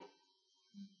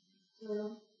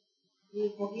So, you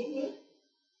forgive me?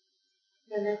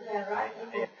 The letter I write.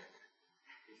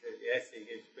 He says yes, he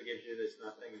forgives you. There's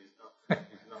nothing.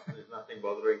 There's nothing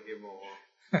bothering him or.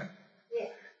 Yeah.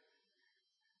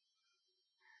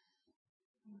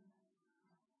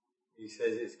 He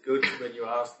says it's good when you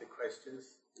ask the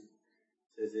questions. He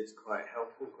says it's quite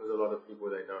helpful because a lot of people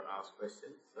they don't ask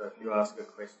questions. So if you ask a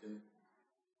question,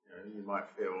 you might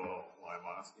feel, oh, why am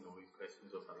I asking all these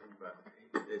questions or something? But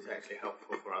it's actually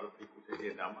helpful for other people to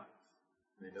hear Dhamma,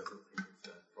 and he doesn't think it's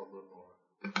a problem or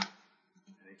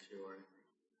an issue or anything.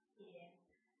 Yeah.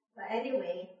 But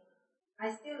anyway,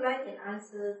 I still like an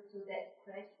answer to that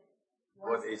question.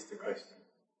 What is the question?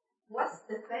 What's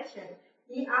the question?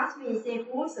 He asked me, he said,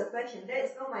 who's the question? That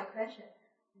is not my question.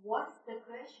 What's the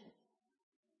question?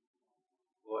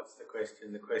 What's the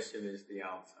question? The question is the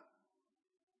answer.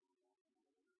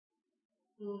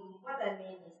 What I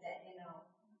mean is that,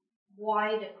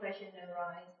 why the question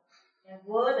arises, and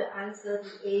will the answer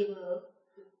be able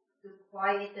to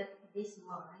quiet this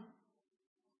mind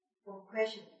from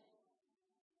questioning?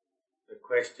 The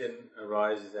question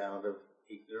arises out of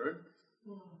ignorance.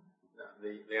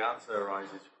 The answer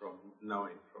arises from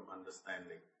knowing, from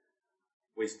understanding,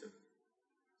 wisdom.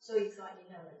 So it's not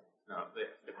ignorance? No,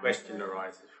 the question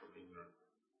arises from ignorance.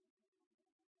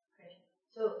 Question.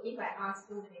 So if I ask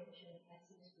too many questions, I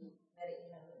seem to be very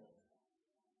ignorant.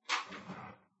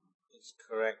 It's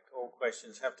correct. All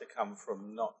questions have to come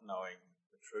from not knowing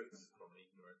the truth, from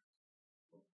ignorance.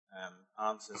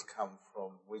 Answers come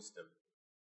from wisdom.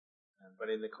 But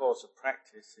in the course of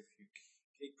practice, if you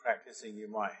keep practicing, you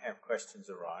might have questions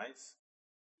arise,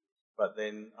 but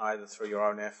then either through your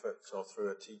own efforts or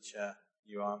through a teacher,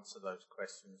 you answer those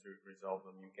questions, you resolve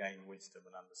them, you gain wisdom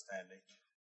and understanding.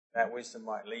 That wisdom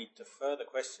might lead to further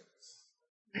questions.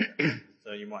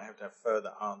 So you might have to have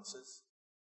further answers,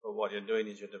 but what you're doing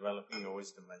is you're developing your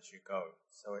wisdom as you go.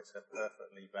 So it's a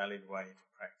perfectly valid way to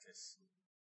practice.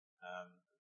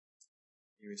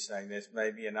 He was saying there's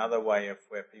maybe another way of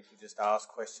where people just ask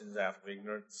questions out of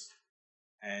ignorance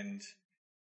and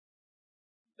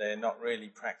they're not really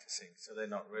practicing, so they're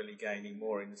not really gaining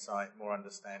more insight, more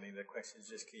understanding. The questions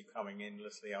just keep coming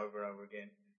endlessly over and over again.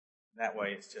 That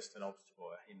way it's just an obstacle,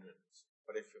 a hindrance.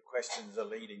 But if your questions are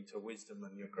leading to wisdom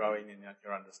and you're growing in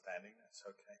your understanding, that's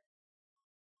okay.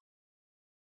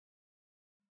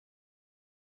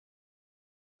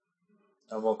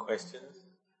 No more questions?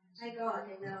 I got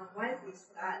it now. Once it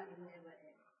starts, it never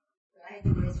ends. So I have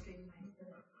to restrain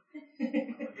myself.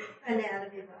 And then other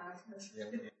people ask me.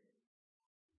 Yeah.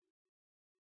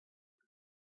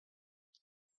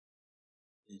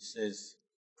 He says,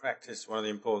 one of the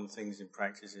important things in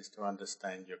practice is to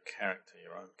understand your character,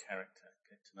 your own character.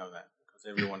 Get to know that, because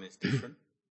everyone is different.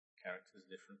 Character is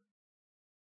different.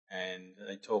 And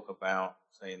they talk about,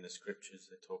 say in the scriptures,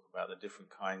 they talk about the different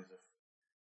kinds of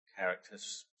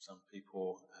characters. Some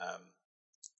people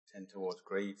tend towards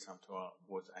greed, some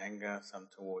towards anger, some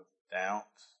towards doubt,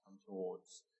 some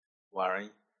towards worry.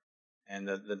 And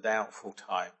the doubtful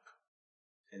type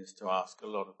tends to ask a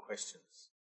lot of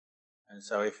questions. And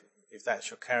so if that's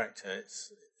your character,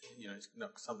 it's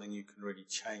not something you can really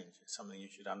change. It's something you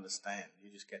should understand. You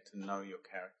just get to know your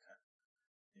character.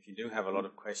 If you do have a lot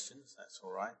of questions, that's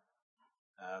all right.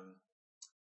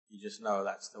 You just know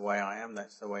that's the way I am,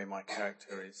 that's the way my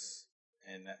character is.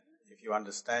 And if you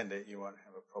understand it, you won't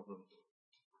have a problem.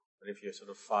 But if you're sort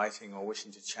of fighting or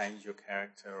wishing to change your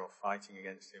character or fighting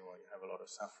against it, well, you have a lot of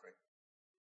suffering.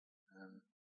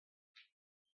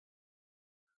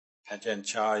 Ajahn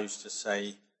Chah used to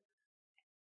say,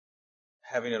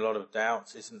 having a lot of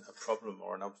doubts isn't a problem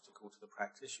or an obstacle to the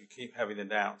practice. You keep having the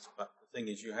doubts, but the thing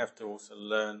is you have to also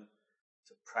learn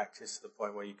to practice to the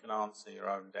point where you can answer your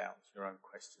own doubts, your own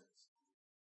questions.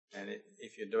 And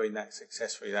if you're doing that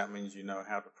successfully, that means you know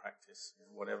how to practice.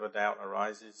 Whatever doubt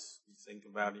arises, you think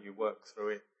about it, you work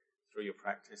through it, through your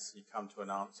practice, you come to an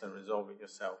answer and resolve it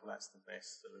yourself. That's the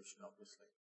best solution,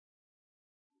 obviously.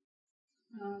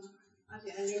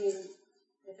 Okay, and then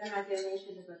the Ajahn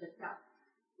mentioned about the doubt.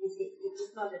 It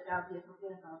is not the doubt you're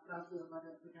talking about, doubting about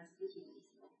the Buddha's teaching.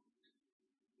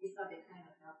 It's not the kind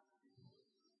of doubt.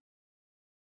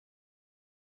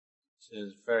 So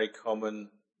it's very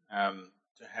common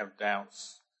to have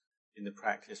doubts in the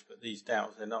practice, but these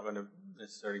doubts, they're not going to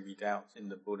necessarily be doubts in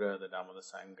the Buddha, the Dhamma, the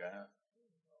Sangha,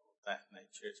 that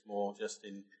nature. It's more just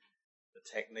in the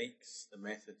techniques, the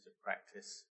methods of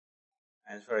practice.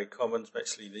 And it's very common,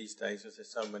 especially these days, because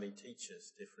there's so many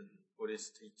teachers, different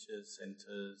Buddhist teachers,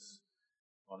 centres,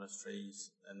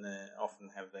 monasteries, and they often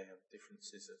have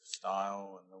differences of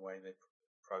style and the way they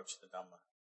approach the Dhamma.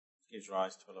 It gives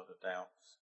rise to a lot of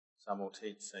doubts. Some will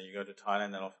teach, say you go to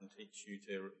Thailand, they'll often teach you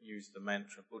to use the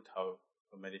mantra Buddho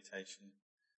for meditation.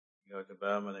 You go to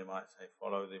Burma, they might say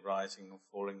follow the rising or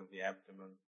falling of the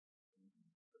abdomen,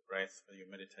 the breath for your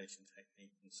meditation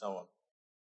technique, and so on,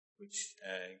 which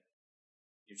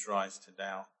gives rise to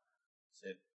doubt.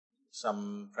 Said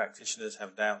some practitioners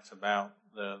have doubts about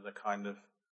the kind of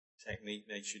technique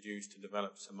they should use to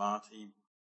develop samadhi.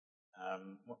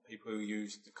 What people who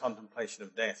use the contemplation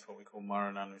of death, what we call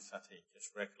Marananusati,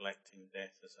 just recollecting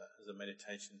death as a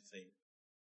meditation theme.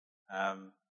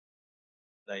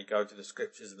 They go to the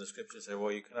scriptures, and the scriptures say,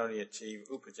 well, you can only achieve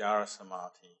upajjhara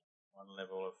samadhi, one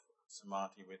level of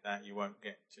samadhi. With that, you won't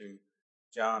get to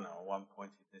jhana, or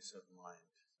one-pointedness of mind.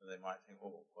 So they might think,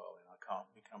 oh, well, then I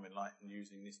can't become enlightened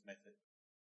using this method.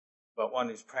 But one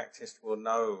who's practiced will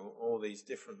know all these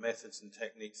different methods and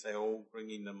techniques, they're all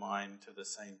bringing the mind to the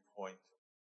same point,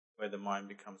 where the mind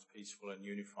becomes peaceful and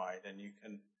unified. And you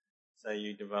can say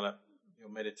you develop your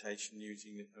meditation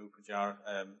using the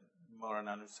upajjhara,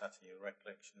 Marananusati, a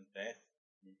recollection of death,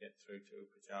 you get through to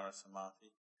upajjhara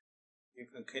samadhi. You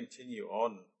can continue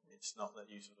on. It's not that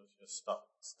you sort of just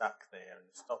stuck there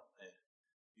and stop there.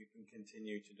 You can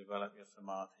continue to develop your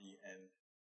samadhi and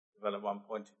develop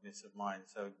one-pointedness of mind.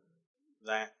 So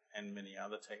that and many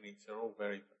other techniques are all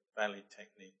very valid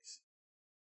techniques.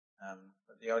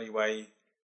 But the only way,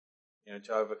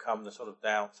 to overcome the sort of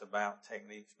doubts about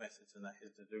techniques, methods, and that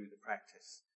is to do the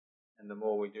practice. And the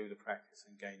more we do the practice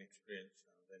and gain experience,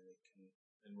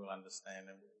 then we'll understand,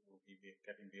 and we'll be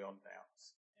getting beyond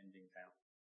doubts, ending doubt.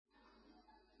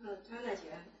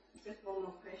 Tanaja, just one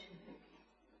more question.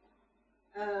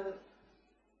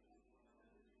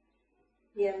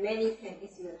 There are many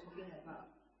techniques you are talking about.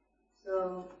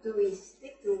 So do we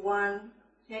stick to one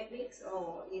techniques,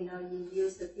 or you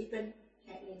use the different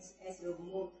techniques as your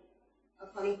mood,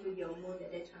 according to your mood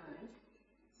at that time?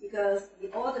 Because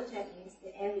with all the techniques,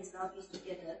 the end result is to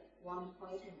get the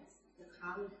one-pointedness, the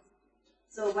calmness.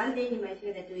 So one day you might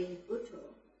feel like doing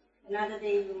Buddho, another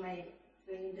day you might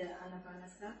doing the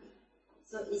Anapanasati.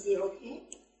 So is it okay?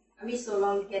 So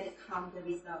long you get the calm, the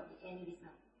result, the end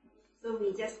result. So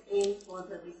we just aim for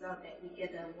the result that we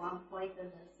get the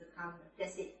one-pointedness, the calmness.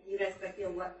 That's it, irrespective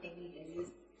of what technique you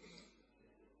use.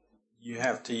 You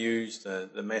have to use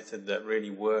the method that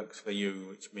really works for you,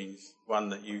 which means one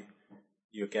that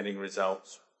you're getting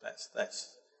results. That's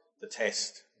the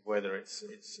test, whether it's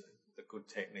the good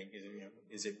technique.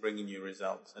 Is it bringing you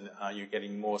results, and are you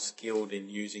getting more skilled in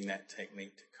using that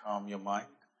technique to calm your mind?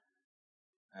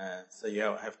 So you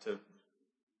have to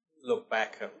look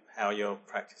back at how your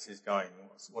practice is going.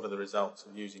 What are the results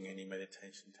of using any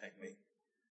meditation technique?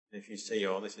 And if you see,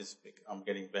 I'm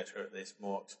getting better at this,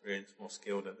 more experienced, more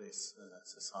skilled at this, then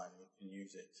that's a sign you can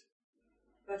use it.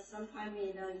 But sometimes,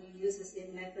 you use the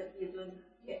same method, you don't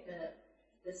get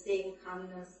the same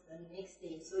calmness the next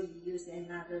day, so you use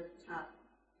another type.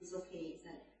 It's okay,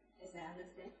 isn't it? As I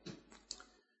understand.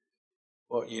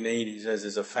 What you need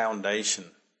is a foundation.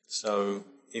 So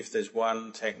if there's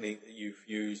one technique that you've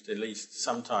used, at least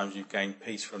sometimes you've gained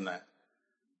peace from that.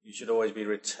 You should always be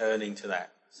returning to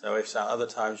that. So if some other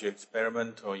times you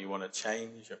experiment or you want to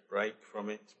change a break from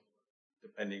it,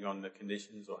 depending on the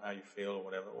conditions or how you feel or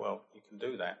whatever, well, you can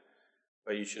do that.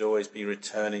 But you should always be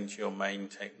returning to your main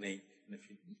technique. And if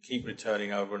you keep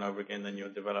returning over and over again, then you'll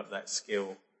develop that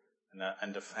skill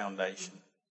and a foundation.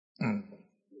 Mm.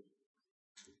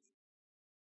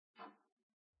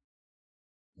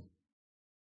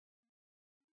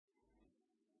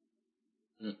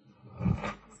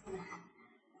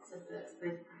 So that's a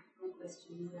very practical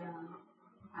question.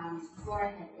 Before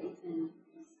I had Ethan,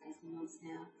 it's 18 months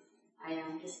now,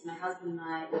 my husband and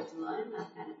I lived alone. I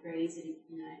found it very easy to,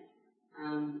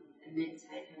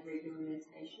 meditate, have regular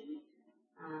meditation.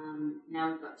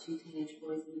 Now we've got 2 teenage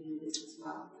boys living with us as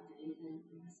well, Ethan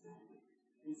and my son.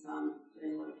 And so I'm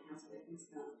doing a lot of housework and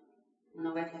stuff. When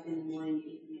I wake up in the morning,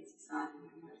 Ethan gets excited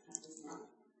and I wakes up as well.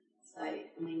 So, I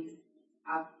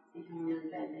think I'm a really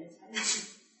bad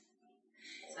meditator.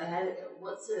 So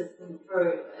what sort of thing, for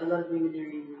a lot of women are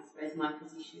in, I suppose, my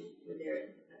position, where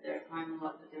they're at home a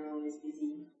lot, but they're always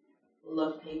busy. A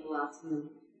lot of people ask them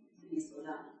this or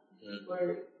that. What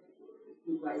are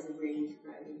good ways of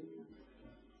reintegrating?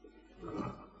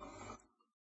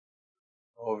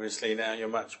 Obviously now you're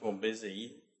much more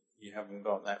busy. You haven't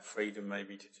got that freedom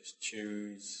maybe to just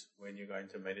choose when you're going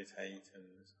to meditate and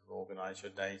organise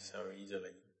your day so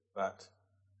easily. But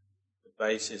the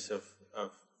basis of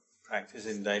practice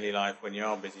in daily life when you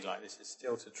are busy like this is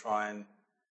still to try and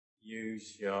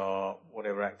use your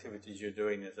whatever activities you're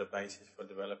doing as a basis for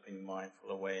developing mindful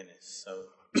awareness. So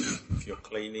if you're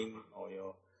cleaning or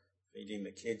you're feeding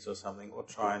the kids or something, or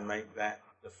try and make that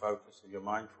the focus of your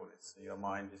mindfulness. So your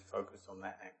mind is focused on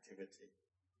that activity,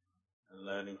 and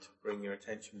learning to bring your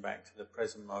attention back to the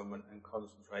present moment and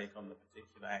concentrate on the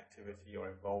particular activity you're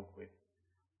involved with.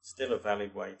 Still a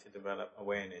valid way to develop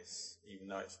awareness, even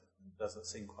though it doesn't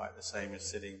seem quite the same as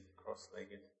sitting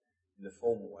cross-legged in the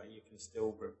formal way. You can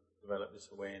still develop this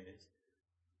awareness.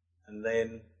 And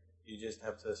then you just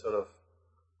have to sort of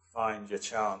find your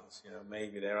chance.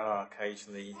 Maybe there are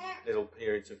occasionally little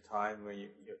periods of time where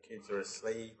your kids are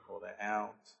asleep or they're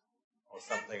out or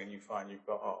something, and you find you've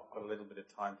got a little bit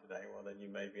of time today. Well, then you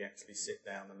maybe actually sit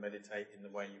down and meditate in the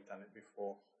way you've done it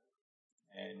before,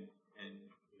 and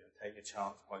take a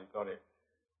chance while you've got it.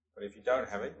 But if you don't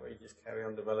have it, well, you just carry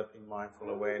on developing mindful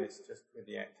awareness just with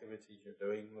the activities you're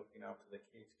doing, looking after the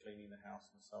kids, cleaning the house,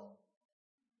 and so on.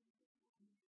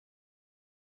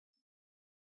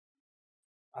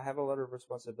 I have a lot of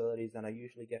responsibilities and I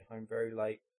usually get home very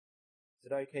late.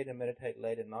 Is it okay to meditate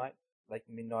late at night, like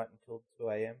midnight until 2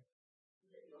 a.m.?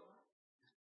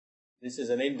 This is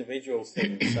an individual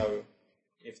thing, so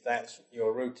if that's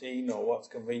your routine or what's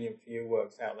convenient for you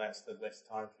works out, that's the best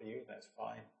time for you, that's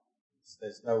fine.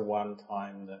 There's no one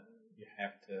time that you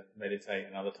have to meditate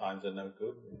and other times are no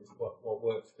good. It's what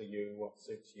works for you, what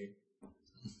suits you.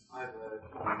 I have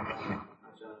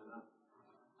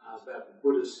about the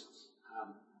Buddhist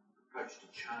approach to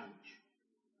change.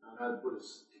 I know the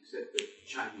Buddhists accept that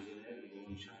change is inevitable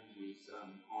and change is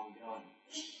ongoing.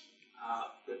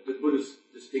 But the Buddhists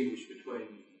distinguish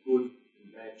between good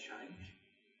and bad change.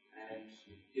 And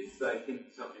if they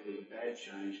think something is a bad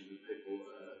change and that people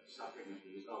are suffering as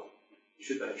a result,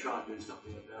 should they try and do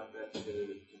something about that to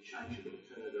change it or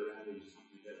turn it around into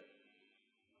something better?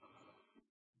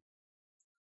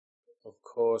 Of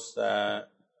course,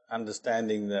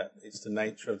 understanding that it's the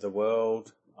nature of the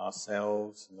world,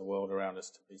 ourselves and the world around us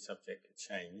to be subject to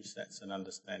change, that's an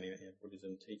understanding that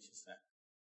Buddhism teaches that.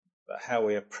 But how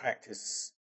we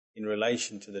practice in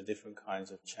relation to the different kinds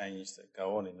of change that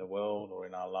go on in the world or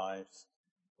in our lives,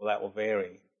 well, that will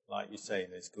vary. Like you say,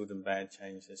 there's good and bad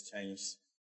change. There's change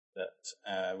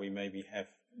that we maybe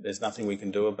there's nothing we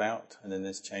can do about, and then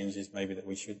there's changes maybe that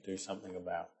we should do something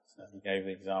about. So he gave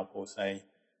the example, say,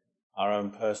 our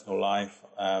own personal life,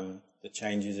 the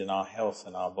changes in our health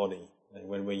and our body.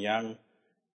 When we're young,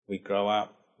 we grow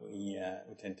up, we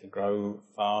tend to grow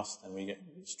fast and we get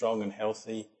strong and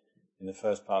healthy in the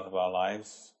first part of our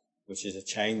lives, which is a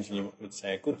change, and you would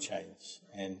say a good change.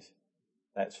 And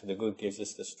that's for the good, gives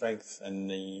us the strength and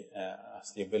the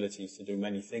abilities to do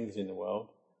many things in the world.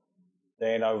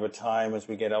 Then over time, as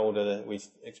we get older, we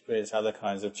experience other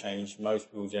kinds of change. Most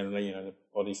people generally, the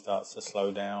body starts to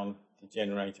slow down,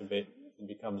 degenerate a bit, and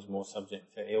becomes more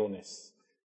subject to illness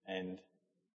and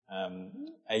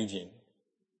aging.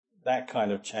 That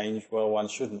kind of change, well, one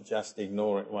shouldn't just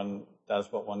ignore it. One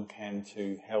does what one can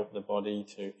to help the body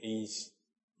to ease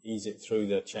it through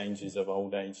the changes of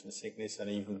old age and sickness, and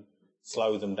even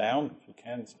slow them down if you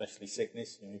can, especially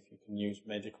sickness. If you can use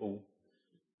medical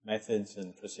methods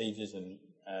and procedures and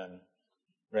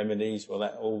remedies, well,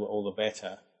 that all the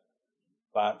better.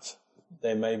 But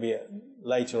there may be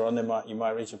later on you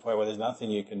might reach a point where there's nothing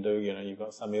you can do. You've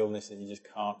got some illness that you just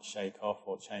can't shake off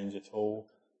or change at all,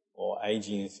 or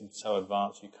aging is so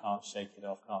advanced you can't shake it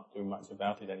off, can't do much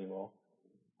about it anymore.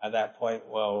 At that point,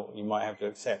 well, you might have to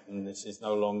accept, and this is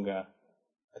no longer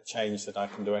a change that I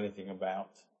can do anything about.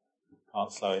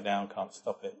 Can't slow it down, can't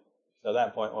stop it. So at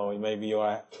that point, well, maybe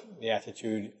the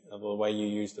attitude of the way you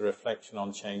use the reflection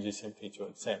on change is simply to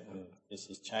accept, and this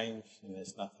is change, and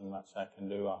there's nothing much I can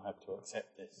do, I'll have to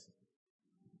accept this.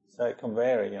 So it can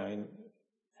vary,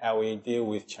 how we deal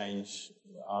with change,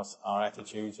 our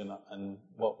attitudes and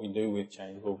what we do with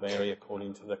change will vary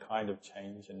according to the kind of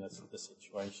change and the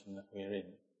situation that we're in.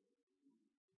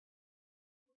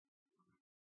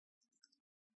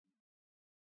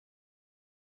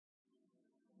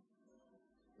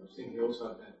 I was thinking also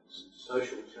about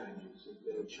social changes, if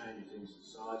there are changes in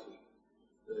society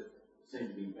that seem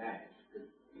to be bad.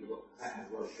 I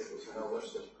have a lot of people say, oh,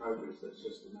 that's just progress, that's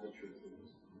just the nature of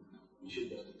things. You should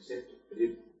just accept it. But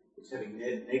if it's having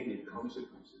negative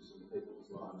consequences in people's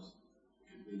lives,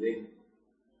 should we then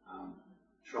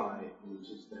try and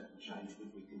resist that and change it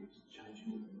if we think it's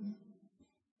changing?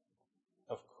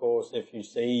 Of course, if you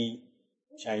see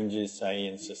changes, say,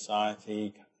 in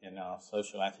society, in our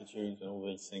social attitudes and all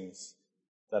these things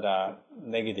that are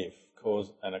negative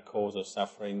and a cause of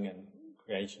suffering and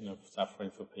creation of suffering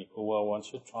for people, well, one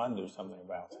should try and do something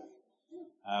about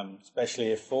it.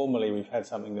 Especially if formerly we've had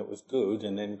something that was good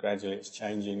and then gradually it's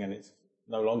changing and it's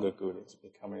no longer good, it's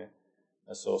becoming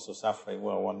a source of suffering.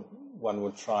 Well, one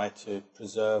would try to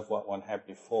preserve what one had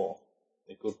before.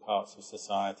 the good parts of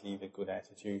society, the good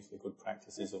attitudes, the good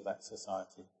practices of that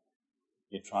society.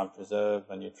 You try and preserve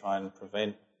and you try and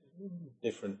prevent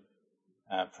different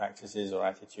practices or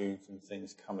attitudes and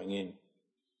things coming in.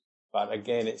 But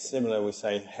again, it's similar, we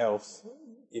say health,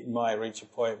 it might reach a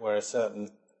point where a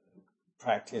certain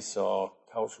practice or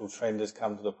cultural trend has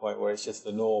come to the point where it's just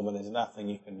the norm and there's nothing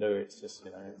you can do, it's just,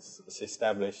 it's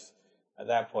established. At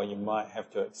that point you might have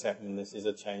to accept, and this is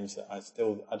a change that I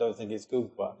don't think it's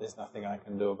good, but there's nothing I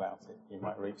can do about it. You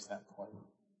might reach that point.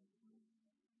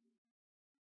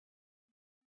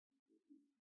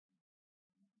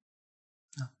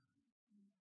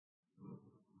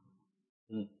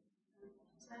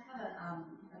 So I have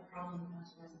a problem I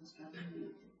suppose I'm struggling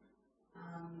with.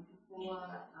 Before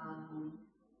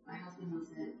my husband was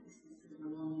this is sort of a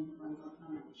long one, but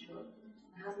I'm not sure.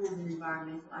 My husband was an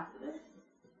environmental activist,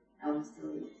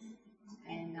 still is.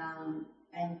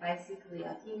 And basically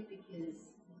I think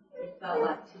because it felt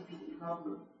like too big a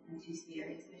problem and too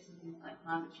scary, especially things like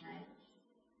climate change.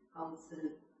 I would sort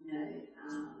of,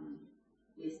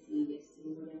 yes,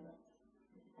 whatever.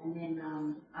 And then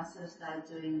I sort of started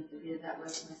doing a bit of that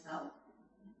work myself.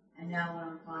 And now what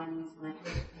I'm finding is when I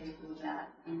talk to people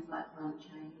about things like climate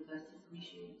change or those sorts of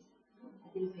issues, I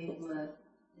think there's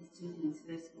two things.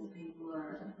 First of all, people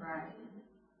are afraid,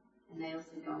 and they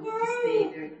also go into despair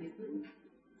very quickly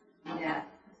without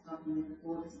stopping the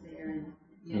thought despair and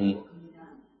what can be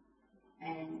done.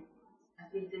 And I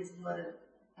think these problems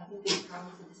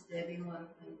are disturbing a lot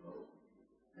of people.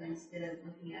 But instead of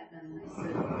looking at them, they sort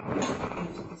of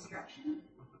move to distraction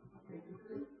very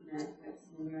quickly,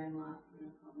 focusing on your own life, your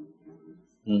own problems, your own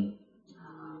lives.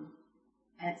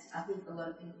 And I think a lot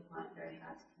of people find it very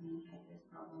hard to communicate those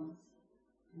problems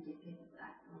and get people to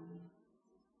act on them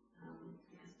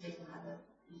because people have a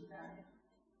huge barrier.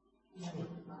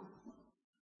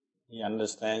 He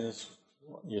understands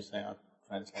what you're saying. I've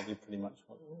translated pretty much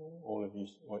what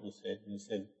you said. You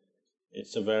said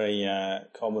it's a very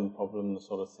common problem, the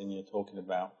sort of thing you're talking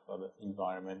about for the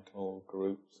environmental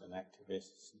groups and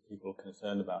activists and people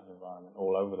concerned about the environment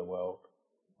all over the world,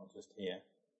 not just here.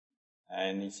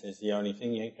 And he says the only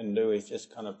thing you can do is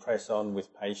just kind of press on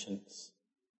with patience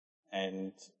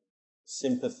and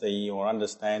sympathy or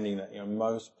understanding that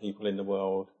most people in the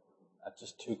world are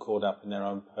just too caught up in their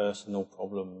own personal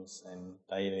problems and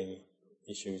daily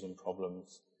issues and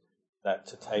problems, that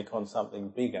to take on something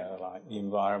bigger like the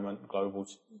environment, global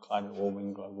climate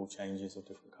warming, global changes of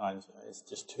different kinds, it's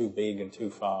just too big and too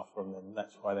far from them.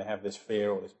 That's why they have this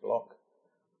fear or this block.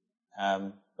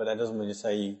 But that doesn't mean to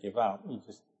say you give up. You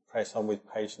just press on with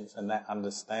patience and that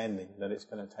understanding that it's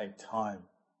going to take time.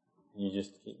 And you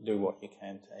just do what you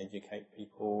can to educate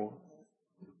people,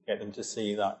 get them to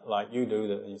see that, like you do,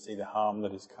 that you see the harm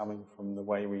that is coming from the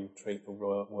way we treat the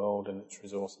world and its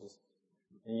resources.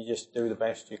 And you just do the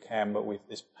best you can, but with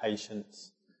this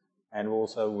patience and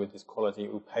also with this quality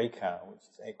upekkha, which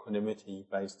is equanimity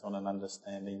based on an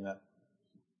understanding that,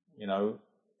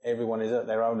 everyone is at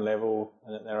their own level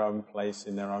and at their own place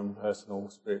in their own personal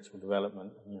spiritual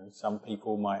development. And, some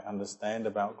people might understand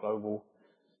about global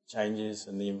changes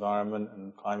and the environment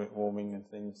and climate warming and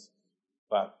things,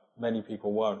 but many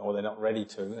people won't, or they're not ready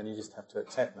to, and you just have to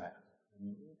accept that.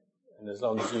 And as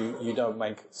long as you don't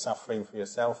make suffering for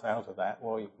yourself out of that,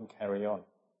 well, you can carry on.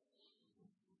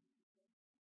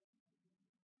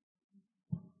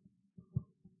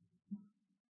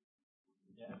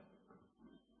 Yeah.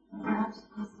 Perhaps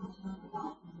please talk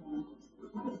about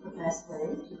what is the best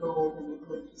way to go over the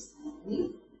good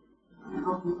society,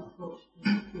 how we approach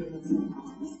feelings and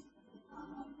thoughts,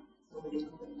 so we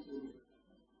don't get to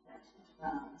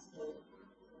that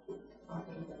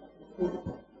something that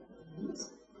we use.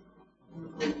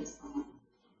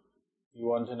 You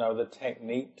want to know the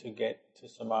technique to get to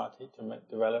samadhi, to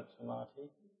develop samadhi?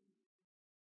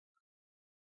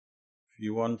 If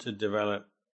you want to develop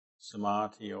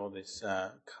samadhi or this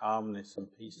calmness and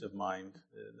peace of mind,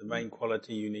 the main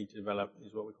quality you need to develop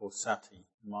is what we call sati,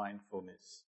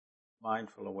 mindfulness,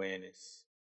 mindful awareness.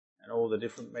 And all the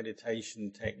different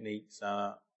meditation techniques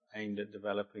are aimed at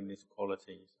developing this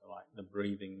quality. So like the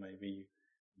breathing, maybe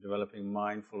developing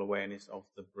mindful awareness of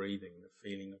the breathing, the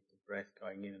feeling of the breath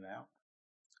going in and out.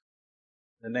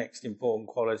 The next important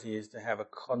quality is to have a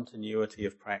continuity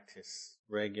of practice,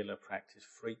 regular practice,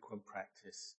 frequent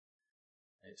practice.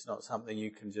 It's not something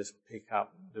you can just pick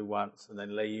up, do once and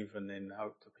then leave and then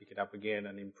hope to pick it up again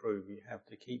and improve. You have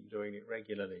to keep doing it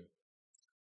regularly.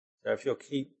 So if you'll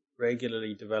keep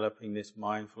regularly developing this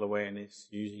mindful awareness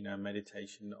using a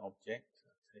meditation object,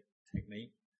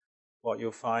 technique, what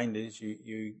you'll find is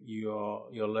you're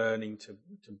learning to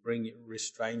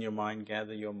restrain your mind,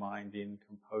 gather your mind in,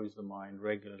 compose the mind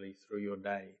regularly through your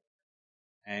day.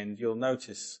 And you'll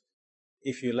notice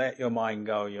if you let your mind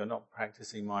go, you're not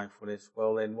practicing mindfulness,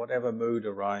 well then whatever mood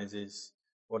arises,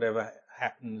 whatever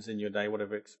happens in your day,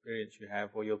 whatever experience you have,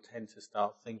 well you'll tend to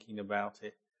start thinking about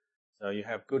it. So you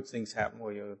have good things happen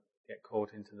where you'll get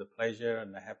caught into the pleasure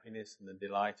and the happiness and the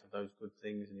delight of those good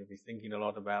things, and you'll be thinking a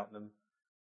lot about them.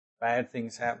 Bad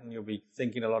things happen, you'll be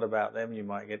thinking a lot about them. You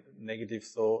might get negative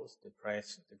thoughts,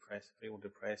 feel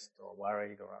depressed or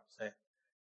worried or upset.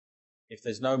 If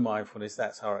there's no mindfulness,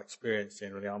 that's our experience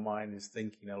generally. Our mind is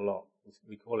thinking a lot.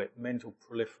 We call it mental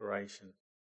proliferation,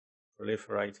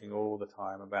 proliferating all the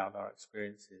time about our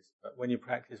experiences. But when you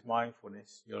practice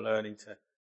mindfulness, you're learning to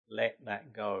let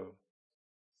that go.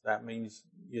 So that means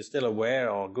you're still aware,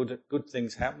 or good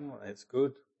things happen, well, that's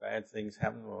good. Bad things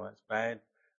happen, well, that's bad.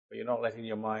 But you're not letting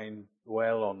your mind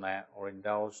dwell on that or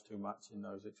indulge too much in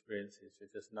those experiences. You're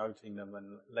just noting them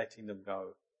and letting them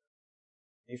go.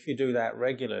 If you do that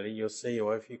regularly, you'll see,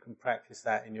 or if you can practice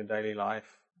that in your daily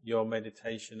life, your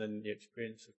meditation and the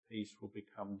experience of peace will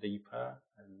become deeper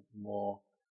and more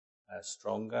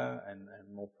stronger and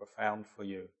more profound for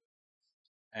you.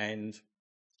 And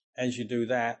as you do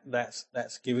that,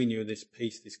 that's giving you this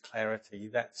peace, this clarity.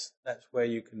 That's where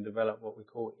you can develop what we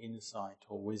call insight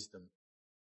or wisdom.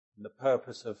 And the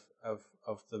purpose of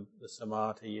the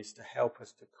samadhi is to help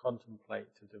us to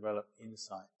contemplate, to develop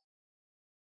insight.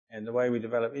 And the way we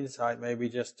develop insight, maybe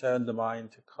just turn the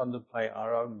mind to contemplate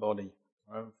our own body,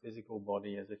 our own physical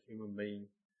body as a human being,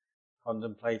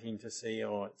 contemplating to see,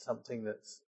 it's something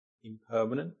that's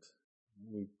impermanent.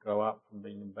 We grow up from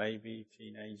being a baby,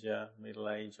 teenager, middle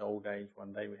age, old age,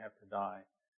 one day we have to die.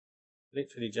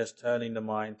 Literally just turning the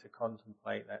mind to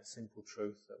contemplate that simple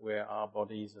truth that our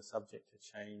bodies are subject to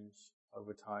change.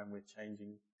 Over time we're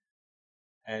changing.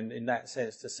 And in that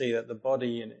sense to see that the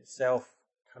body in itself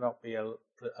cannot be a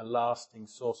lasting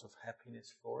source of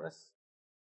happiness for us.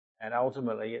 And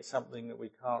ultimately it's something that we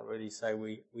can't really say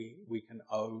we can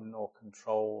own or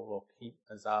control or keep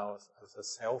as ours, as a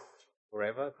self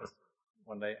forever, because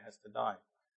one day it has to die.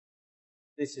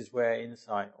 This is where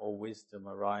insight or wisdom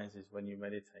arises when you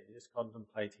meditate, just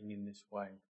contemplating in this way.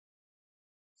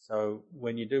 So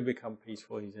when you do become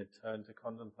peaceful, he said, turn to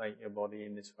contemplate your body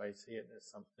in this way, see it as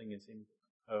something is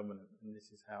impermanent, and this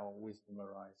is how wisdom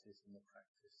arises in the practice.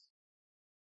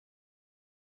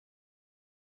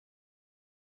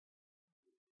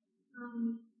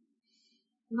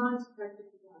 Mine's a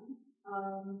practical one.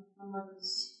 My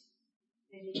mother's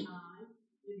 89,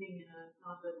 living in a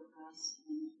five-level house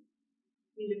and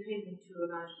independent to a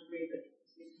large degree, but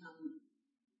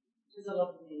has a lot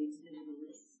of needs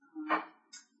nevertheless.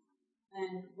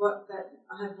 And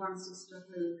I have one sister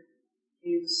who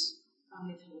is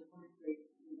only telephonically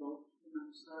involved,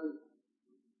 so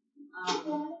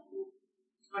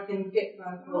I can get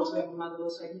phone calls where my mother will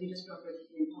say, can you just drop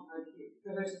everything and pop over here?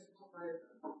 For her to pop over.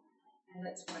 And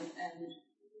that's fine. And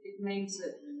it means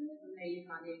that for me,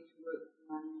 if I need to work for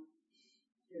money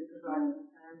to provide for the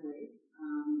family,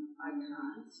 I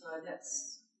can't. So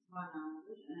that's one arm of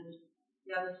it. And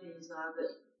the other things are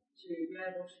that to be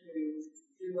able to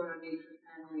do what I need for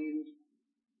family and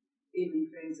even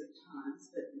friends at times,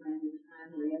 but mainly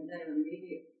family, and their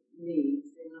immediate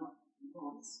needs, they're not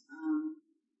wants.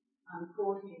 I'm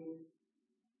caught in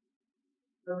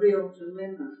a real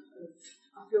dilemma of,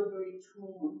 I feel very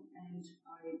torn, and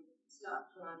I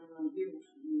start driving on guilt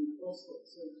and all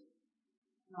sorts of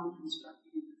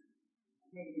non-constructive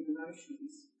negative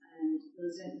emotions, and the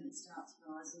resentment starts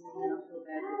rising, and then I feel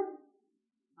bad that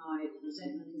my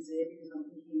resentment is there because I'm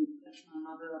thinking that's my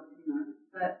mother,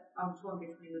 but I'm torn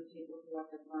between the people who I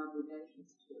have my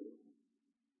obligations to.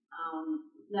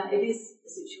 Now, it is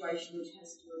a situation which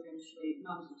has to eventually,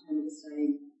 Mum's determined to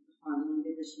stay behind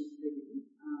wherever she's living,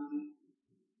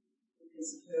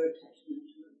 because of her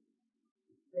attachment to it.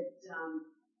 But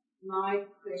my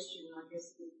question, I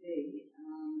guess, would be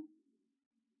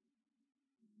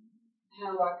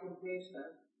how I could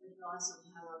better, advice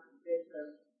on how I could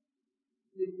better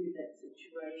live with that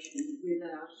situation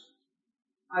without,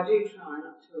 I do try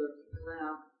not to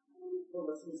allow all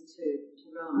the things to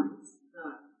rise,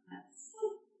 but that's a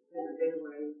better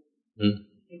way.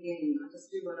 Again, I just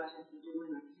do what I have to do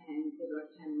when I can, whether I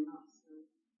can or not. So,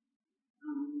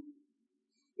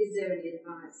 is there any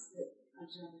advice that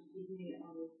Ajahn could give me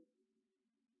on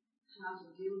how to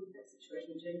deal with that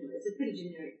situation generally? It's a pretty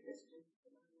generic question.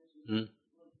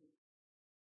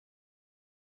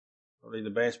 Probably the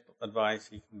best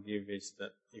advice you can give is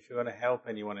that if you're going to help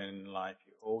anyone in life,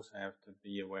 you also have to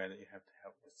be aware that you have to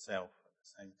help yourself at the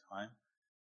same time.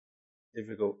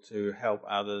 difficult to help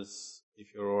others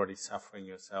if you're already suffering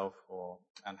yourself or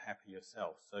unhappy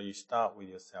yourself. So you start with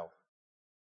yourself.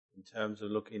 In terms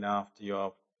of looking after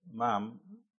your mum,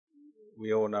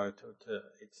 we all know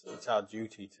it's our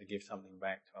duty to give something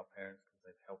back to our parents because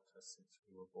they've helped us since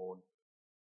we were born.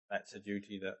 That's a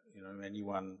duty that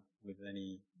anyone with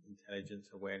any intelligence,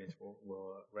 awareness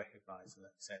will recognise and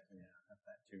accept and have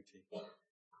that duty.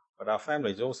 But our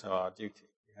family is also our duty.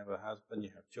 You have a husband,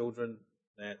 you have children.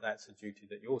 That's a duty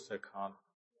that you also can't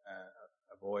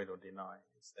avoid or deny.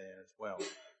 It's there as well.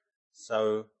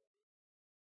 So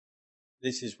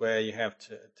this is where you have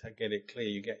to get it clear.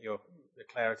 You get the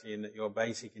clarity in that your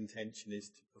basic intention is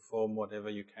to perform whatever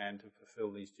you can to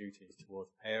fulfill these duties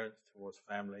towards parents, towards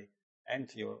family, and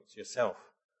to yourself.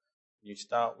 You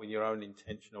start with your own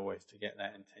intention always to get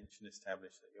that intention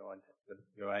established, that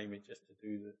your aim is just to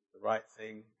do the right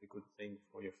thing, the good thing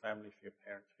for your family, for your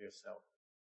parents, for yourself.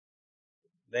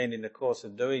 Then in the course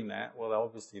of doing that, well,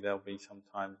 obviously there'll be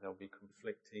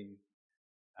conflicting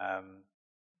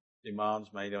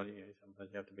demands made on you.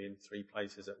 Sometimes you have to be in 3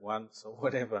 places at once or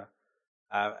whatever.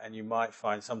 And you might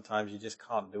find sometimes you just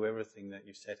can't do everything that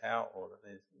you set out, or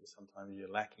that sometimes you're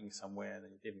lacking somewhere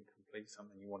and you didn't complete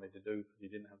something you wanted to do because you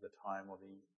didn't have the time or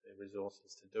the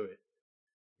resources to do it.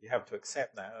 You have to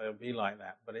accept that. It'll be like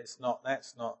that. But that's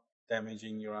not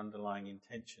damaging your underlying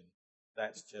intention.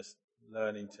 That's just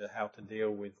learning how to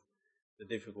deal with the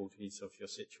difficulties of your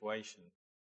situation.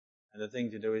 And the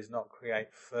thing to do is not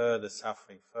create further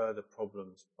suffering, further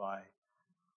problems by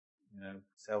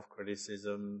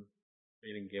self-criticism,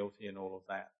 feeling guilty and all of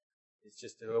that. It's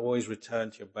just to always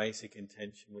return to your basic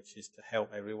intention, which is to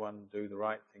help everyone do the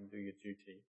right thing, do your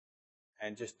duty,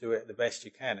 and just do it the best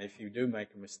you can. If you do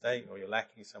make a mistake or you're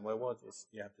lacking somewhere,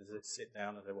 you have to sit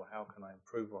down and say, well, how can I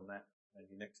improve on that?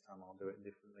 Maybe next time I'll do it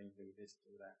differently, do this,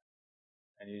 do that.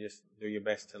 And you just do your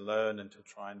best to learn and to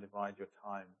try and divide your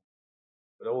time.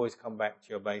 But always come back to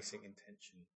your basic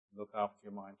intention. Look after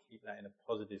your mind, keep that in a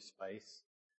positive space,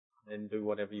 then do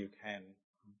whatever you can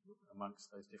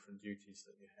amongst those different duties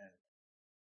that you have.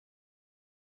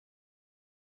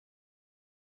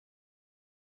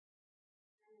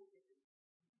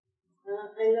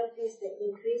 I noticed that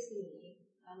increasingly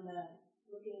I'm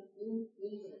looking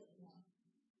inward now,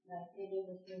 like getting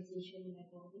the transition in my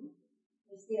body.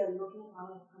 Instead of looking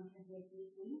out and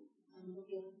contemplating, I'm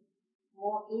looking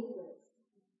more inward.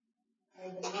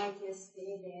 And the mind just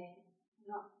stay there,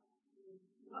 not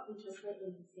interested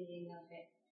in saying that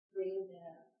bring the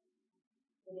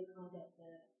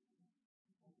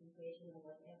concentration or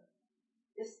whatever.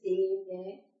 Just stay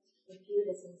there and feel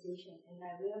the sensation. And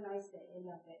I realized that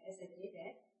as I did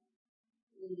that,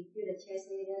 you feel the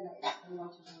chest area like a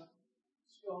lot of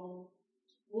strong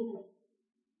movement.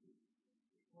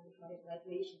 What we call it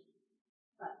vibration.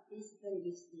 But physically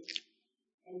is still.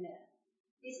 And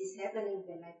this is happening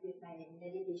when I do my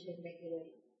meditation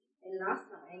regularly. And last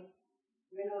night,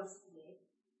 when I was asleep,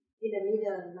 in the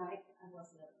middle of the night, I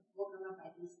was woken up by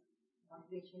this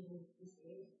vibration in this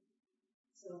area.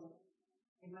 So,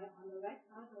 am I on the right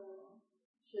path, or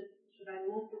should I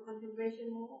move to contemplation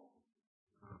more?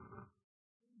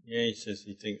 Yeah, he says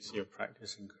he thinks you're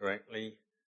practicing correctly.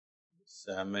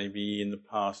 Maybe in the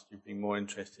past you've been more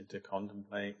interested to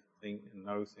contemplate, think and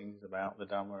know things about the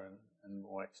Dhamma and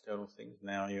more external things.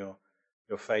 Now your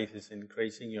faith is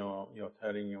increasing, you're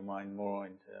turning your mind more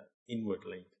into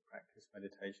inwardly to practice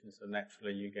meditation, so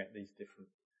naturally you get these different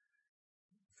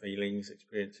feelings,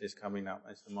 experiences coming up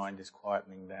as the mind is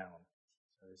quietening down.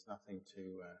 So there's nothing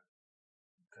to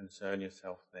concern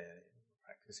yourself there, you're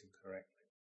practicing correctly.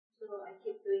 So I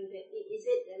keep doing that. Is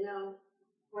it now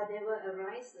whatever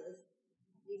arises,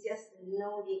 you just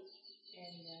know it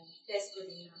and that's good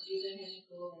enough. You don't have to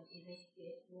go and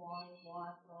investigate why,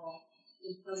 what, or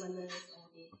impermanence, or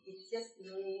it's just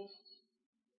knowing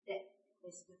that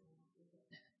is good enough.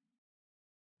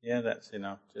 Yeah, that's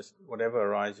enough. Just whatever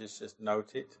arises, just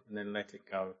note it and then let it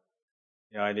go.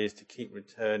 The idea is to keep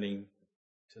returning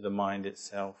to the mind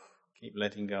itself, keep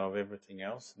letting go of everything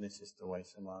else, and this is the way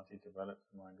samadhi develops.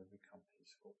 The mind will become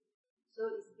peaceful. So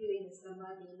it's still in the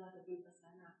samadhi, not the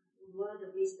vipassana. Will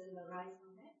the wisdom arise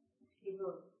from that? It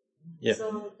will. Yeah.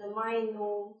 So the mind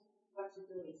knows what to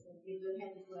do. You don't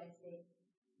have to go and say,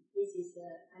 this is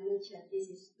anicca, this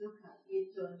is dukkha. You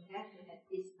don't have to have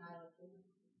this kind of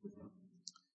thing.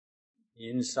 The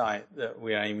insight that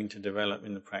we're aiming to develop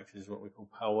in the practice is what we call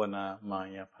bhavana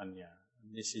maya panya.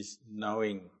 And this is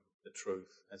knowing the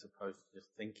truth as opposed to just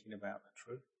thinking about the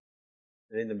truth.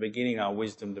 And in the beginning, our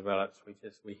wisdom develops.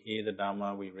 We hear the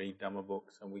Dhamma, we read Dhamma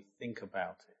books, and we think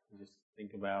about it. We just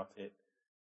think about it,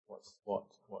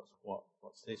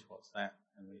 what's this, what's that,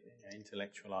 and we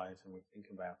intellectualize and we think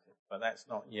about it. But that's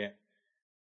not yet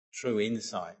true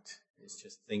insight. It's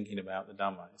just thinking about the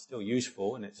Dhamma. It's still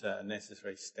useful and it's a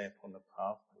necessary step on the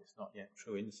path, but it's not yet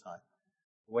true insight.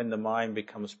 When the mind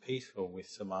becomes peaceful with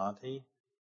samadhi,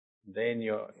 then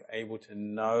you're able to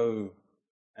know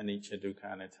anicca,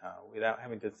 dukkha, anatta without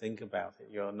having to think about it.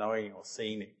 You're knowing or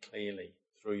seeing it clearly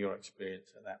through your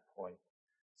experience at that point.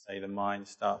 Say the mind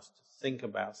starts to think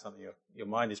about something, your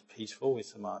mind is peaceful with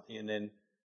samadhi, and then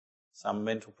some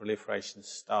mental proliferation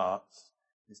starts.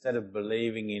 Instead of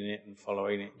believing in it and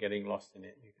following it, getting lost in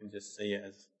it, you can just see it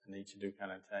as anicca, dukkha,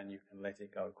 anatta, and you can let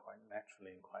it go quite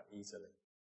naturally and quite easily.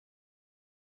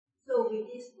 So with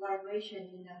this vibration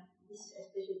in this,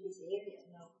 especially this area,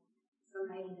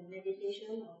 sometimes in the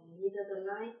meditation or in the middle of the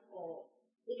night, or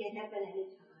it can happen any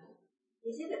time.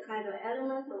 Is it a kind of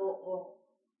element, or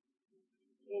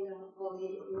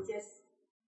it's just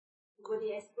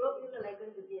body explode? Like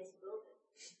going to be exploded.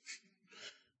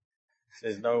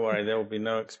 Says, don't worry, there will be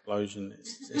no explosion.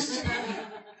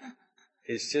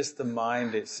 It's just the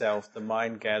mind itself, the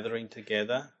mind gathering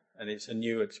together, and it's a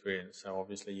new experience. So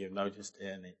obviously you've noticed it,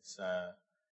 and it's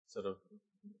sort of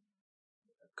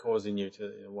causing you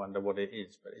to wonder what it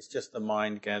is. But it's just the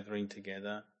mind gathering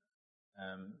together.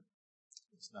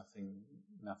 It's nothing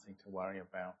to worry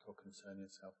about or concern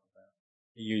yourself about.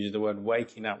 He uses the word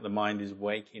waking up. The mind is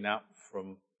waking up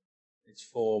from its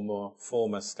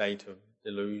former state of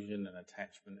delusion and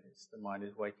attachment. The mind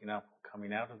is waking up,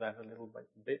 coming out of that a little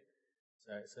bit.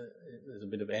 So there's a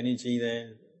bit of energy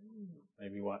there.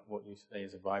 Maybe what you say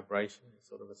is a vibration. It's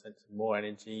sort of a sense of more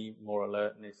energy, more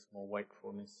alertness, more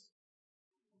wakefulness.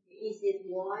 Is it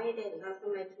why that last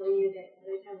time I told you that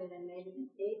every time when I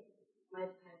meditate, my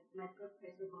blood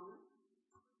pressure goes up?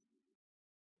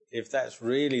 If that's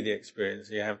really the experience,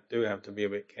 you do have to be a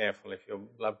bit careful. If your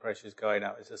blood pressure is going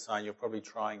up, it's a sign you're probably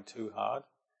trying too hard,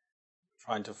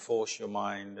 trying to force your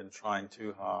mind and trying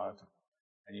too hard,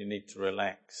 and you need to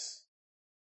relax.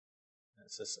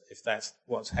 If that's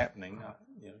what's happening,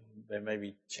 then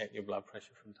maybe check your blood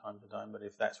pressure from time to time. But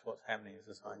if that's what's happening, it's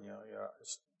a sign you're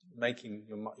making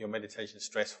your meditation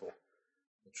stressful.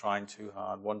 You're trying too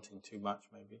hard, wanting too much,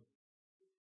 maybe.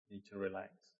 You need to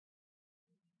relax.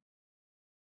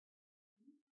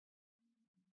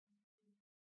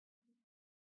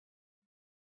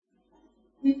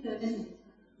 With the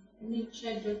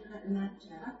anicca, dukkha,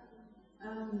 anatta,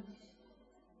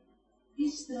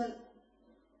 is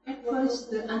at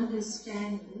first the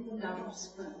understanding comes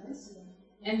first,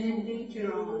 and then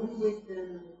later on with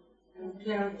the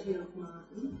clarity of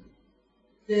mind,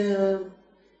 the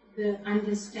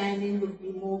understanding would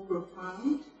be more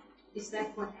profound. Is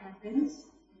that what happens?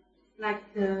 Like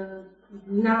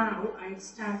now I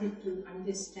started to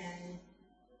understand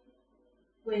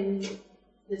when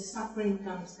the suffering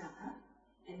comes up,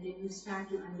 and then you start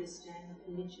to understand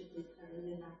the nature of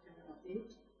the anatta of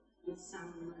it with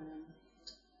some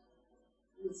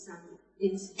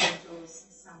incident or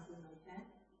something like that.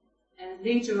 And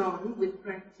later on, with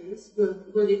practice,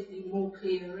 will it be more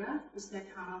clearer? Is that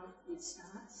how it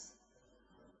starts?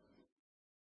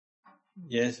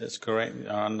 Yes, that's correct.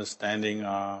 Our understanding,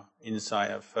 our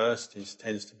insight at first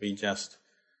tends to be just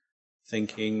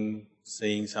thinking,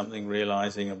 seeing something,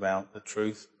 realizing about the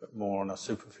truth, but more on a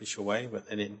superficial way. But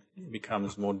then it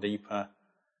becomes more deeper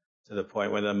to the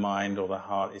point where the mind or the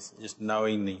heart is just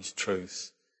knowing these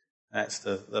truths. That's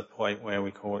the point where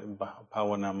we call it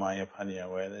bhavanamaya panya,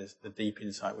 where there's the deep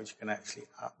insight which can actually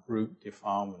uproot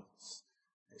defilements,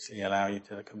 actually allow you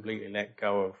to completely let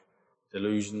go of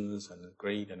delusions and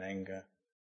greed and anger.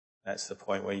 That's the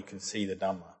point where you can see the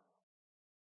Dhamma.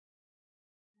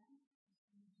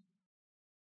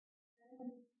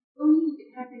 Only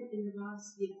it happened in the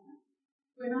last year.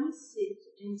 When I sit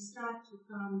and start to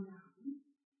calm down,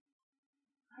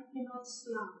 I cannot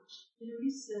slouch. There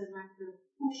is like a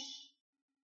push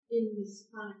in the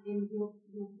spine, and your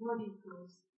body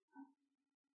goes up.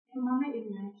 Am I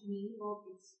imagining, or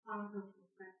it's part of the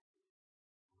practice?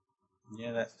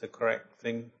 Yeah, that's the correct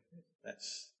thing.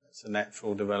 That's a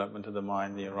natural development of the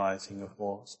mind. The arising of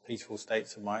more peaceful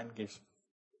states of mind gives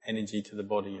energy to the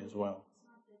body as well.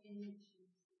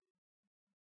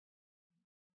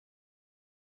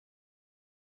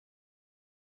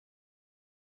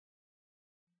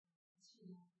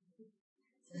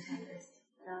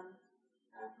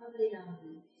 Probably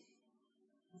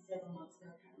several months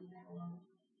ago, I can't remember how long,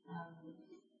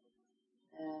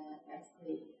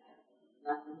 basically,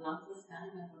 like the lump was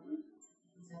found in my body.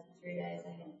 And so for 3 days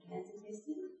I had cancer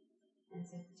testing, and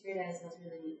so for 3 days I was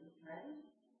really afraid.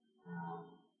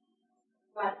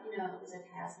 But, it was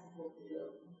okay, I sort of walked the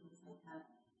dog and things like that.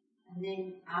 And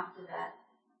then after that,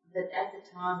 but at the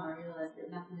time I realised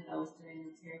that nothing that I was doing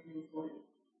was terribly important.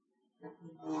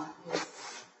 Nothing in my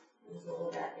life was all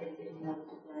about either getting another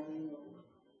degree or,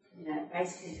 you know,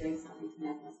 basically doing something to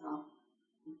make myself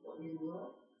important in the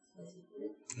world, as you put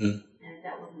it. And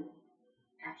that wasn't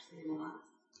actually the last.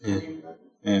 Then it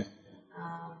wasn't.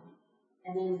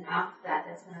 And then after that,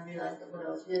 that's when I realised that what I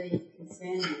was really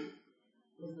concerned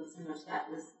with was not so much that,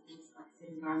 was like I said,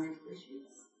 environmental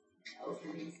issues. That was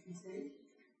my biggest concern.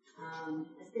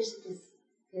 Especially because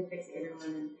it affects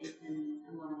everyone and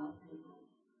a lot of other people.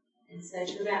 And so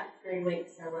for about 3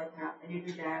 weeks I woke up and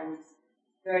every day I was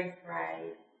very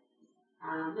afraid.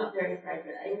 Not very afraid,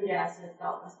 but every day I sort of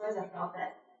felt, I suppose I felt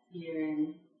that fear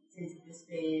and sense of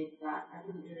despair, but I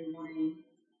didn't really want to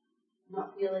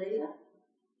not feel it either.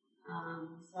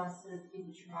 So I sort of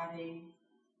didn't try to,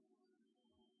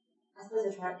 I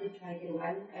suppose I did try to get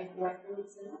away from it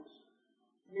so much.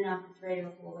 And then after 3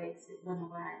 or 4 weeks it went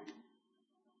away.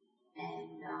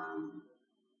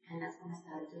 And that's when I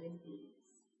started doing things,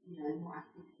 you know, more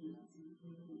active things in the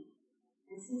community.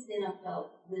 And since then I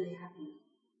felt really happy.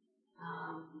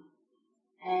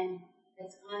 And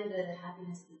it's kind of the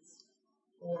happiness that's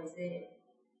always there.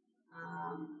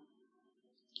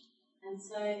 And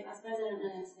so I suppose I don't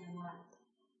really understand why.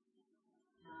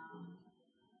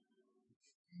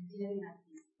 Do you have any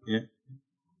ideas? Yeah.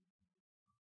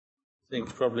 I think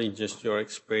probably just your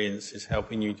experience is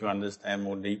helping you to understand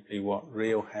more deeply what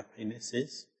real happiness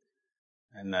is.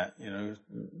 And that, you know,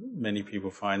 many people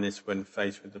find this when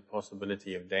faced with the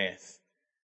possibility of death.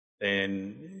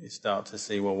 Then you start to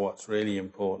see, well, what's really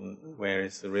important, where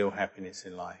is the real happiness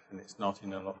in life? And it's not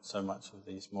in so much of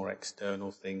these more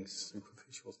external things,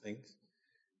 superficial things.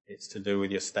 It's to do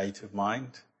with your state of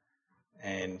mind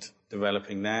and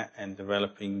developing that and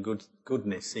developing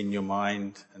goodness in your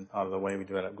mind. And part of the way we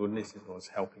develop goodness is always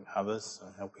helping others,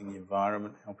 so helping the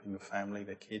environment, helping the family,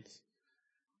 the kids.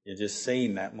 You're just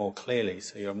seeing that more clearly,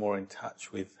 so you're more in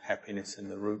touch with happiness and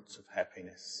the roots of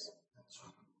happiness.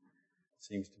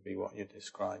 Seems to be what you're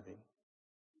describing.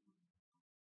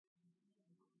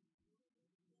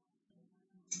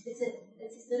 It's a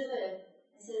sort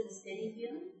of a steady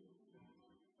feeling.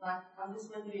 Like, I'm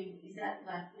just wondering, is that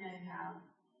like, you know, how,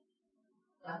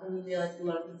 like when you realise a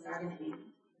lot of things are going to end,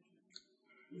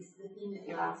 is the thing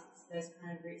that lasts those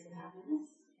kind of roots of happiness?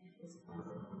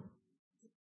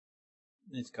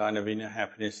 It's kind of inner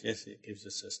happiness, yes, it gives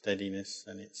us a steadiness,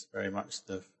 and it's very much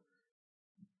the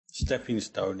stepping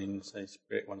stone in, say,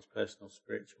 one's personal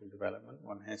spiritual development.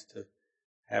 One has to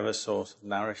have a source of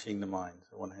nourishing the mind.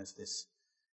 So one has this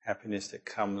happiness that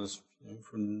comes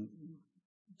from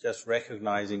just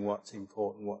recognizing what's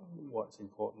important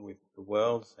with the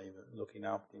world, say, looking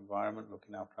after the environment,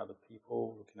 looking after other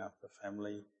people, looking after the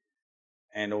family,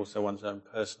 and also one's own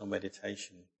personal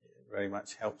meditation. It very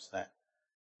much helps that.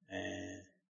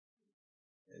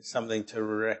 It's something to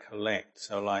recollect.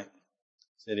 So, like I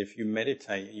said, if you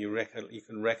meditate, you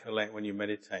can recollect when you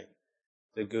meditate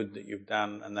the good that you've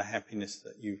done and the happiness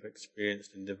that you've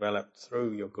experienced and developed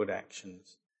through your good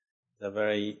actions. It's a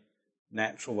very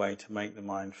natural way to make the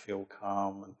mind feel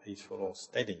calm and peaceful or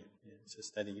steady. It's a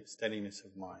steadiness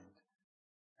of mind.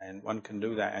 And one can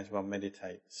do that as one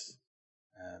meditates.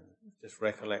 Just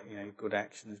recollect, you know, good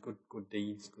actions, good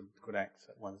deeds, good acts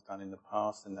that one's done in the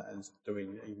past, and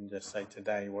doing, even just say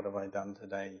today, what have I done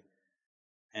today?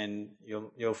 And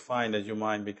you'll find as your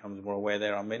mind becomes more aware,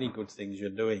 there are many good things you're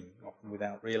doing, often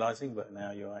without realizing, but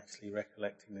now you're actually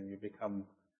recollecting them. You become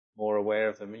more aware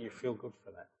of them, and you feel good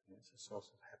for that. It's a source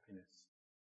of happiness.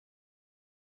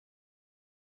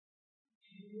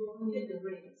 You all need a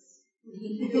race.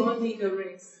 You all need a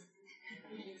race.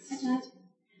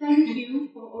 Thank you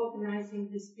for organizing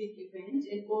this big event,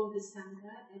 and all the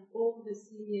Sangha and all the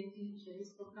senior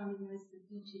teachers for coming as the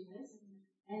teaching us,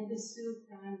 and the Su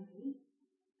family.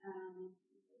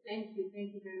 Thank you very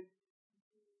much.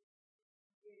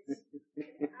 Yes.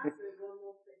 Answer one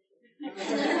more question.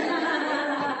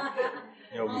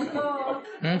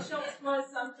 Shots fired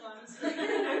sometimes.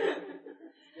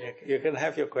 You can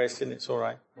have your question, it's all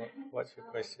right. What's your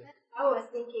question? I was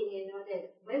thinking, you know,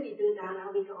 that when we do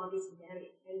dana, we can always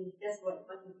marry. And that's what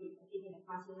we did. I think in the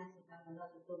past we have done a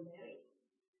lot of people married.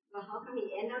 But how come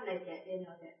it end up like that, you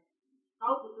know, that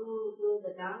how to do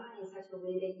the dana in such a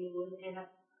way that you would end up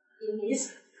in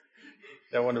his...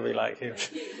 Don't want to be like him.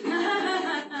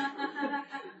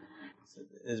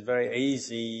 It's very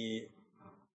easy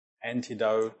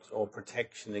antidote or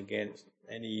protection against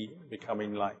any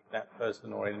becoming like that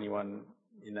person or anyone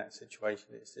in that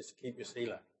situation. It's just keep your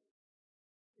sila.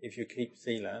 If you keep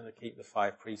sila, keep the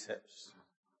 5 precepts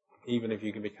even if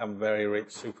you can become very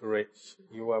rich, super rich,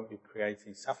 you won't be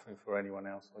creating suffering for anyone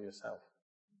else or yourself.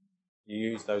 You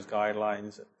use those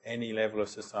guidelines at any level of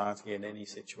society, in any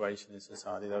situation in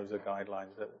society. Those are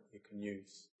guidelines that you can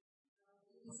use.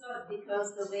 So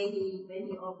because the way when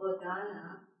he offered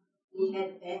dana, he had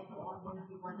a bad thought,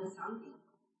 he wanted something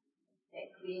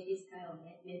that creates this kind of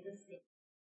mental state.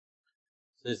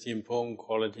 So it's the important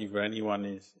quality for anyone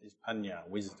is panya,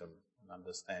 wisdom and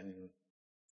understanding.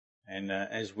 And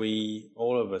as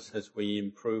all of us, as we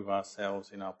improve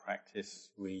ourselves in our practice,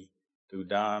 we do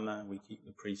dana, we keep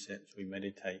the precepts, we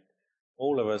meditate,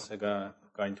 all of us are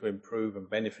going to improve and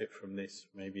benefit from this.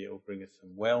 Maybe it will bring us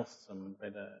some wealth, some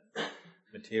better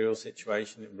material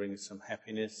situation, it will bring us some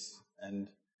happiness, and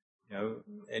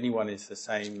anyone is the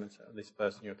same. This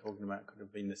person you're talking about could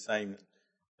have been the same.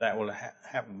 That will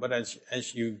happen. But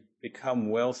as you become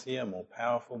wealthier, more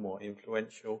powerful, more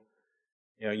influential,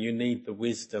 you need the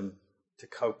wisdom to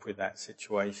cope with that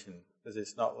situation. Because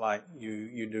it's not like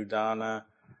you do dana,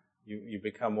 you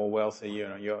become more wealthy,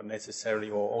 you're necessarily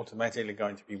or automatically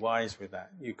going to be wise with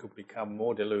that. You could become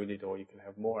more deluded, or you could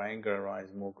have more anger arise,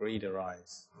 more greed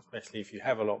arise, especially if you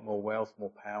have a lot more wealth,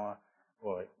 more power,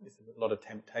 or there's a lot of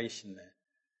temptation there.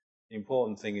 The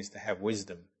important thing is to have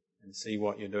wisdom and see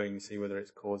what you're doing, see whether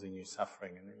it's causing you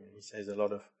suffering. And he says a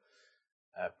lot of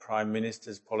prime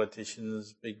ministers,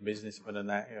 politicians, big businessmen and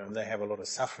that, they have a lot of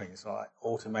suffering. So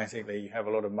automatically you have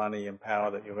a lot of money and power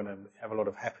that you're going to have a lot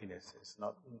of happiness.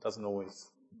 It doesn't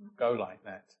always go like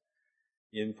that.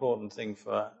 The important thing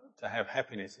to have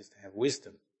happiness is to have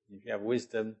wisdom. If you have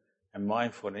wisdom and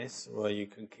mindfulness, well, you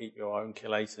can keep your own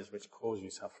kilesas which cause you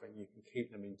suffering, you can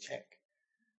keep them in check.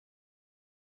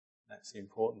 That's the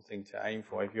important thing to aim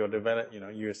for. If you're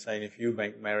you were saying if you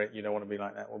make merit, you don't want to be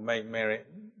like that. Well, make merit,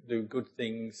 do good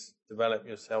things, develop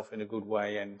yourself in a good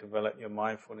way, and develop your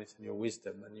mindfulness and your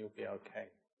wisdom, and you'll be okay.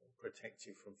 It'll protect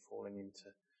you from falling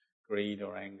into greed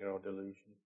or anger or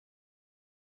delusion.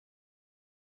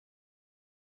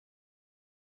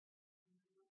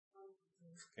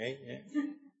 Okay, yeah.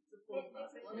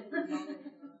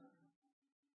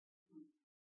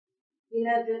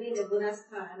 During the Buddha's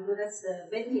time, when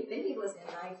he was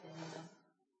enlightened,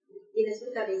 in the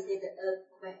sutta they say the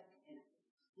earthquake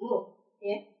moved.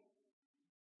 Yeah.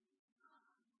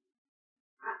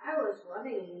 I was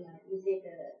wondering, is it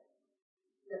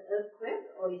the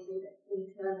earthquake or is it the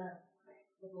internal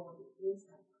quake, the body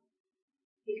inside?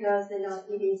 Because it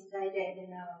is like that.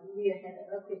 We had an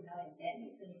earthquake now and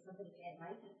then, and somebody get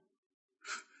enlightened.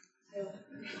 So,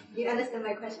 do you understand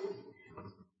my question?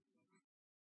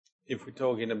 If we're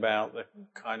talking about the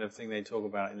kind of thing they talk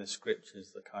about in the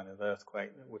scriptures, the kind of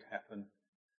earthquake that would happen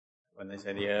when they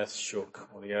say the earth shook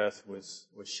or the earth was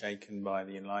shaken by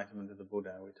the enlightenment of the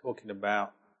Buddha, we're talking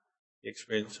about the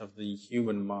experience of the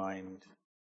human mind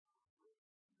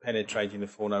penetrating the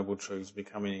Four Noble Truths,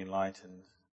 becoming enlightened.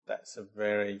 That's a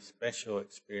very special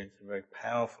experience, a very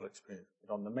powerful experience.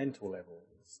 But on the mental level,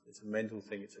 it's a mental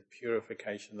thing, it's a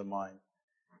purification of the mind.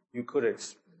 You could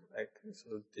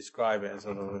sort of describe it as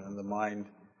sort of the mind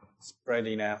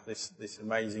spreading out this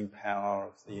amazing power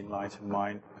of the enlightened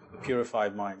mind, the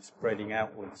purified mind spreading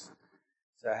outwards.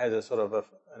 So it has a sort of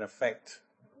an effect,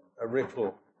 a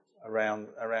ripple around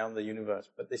the universe.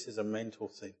 But this is a mental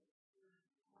thing.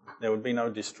 There would be no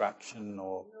destruction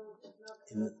or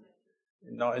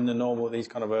not in the normal, these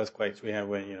kind of earthquakes we have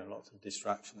where, lots of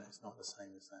destruction. It's not the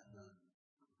same as that. No.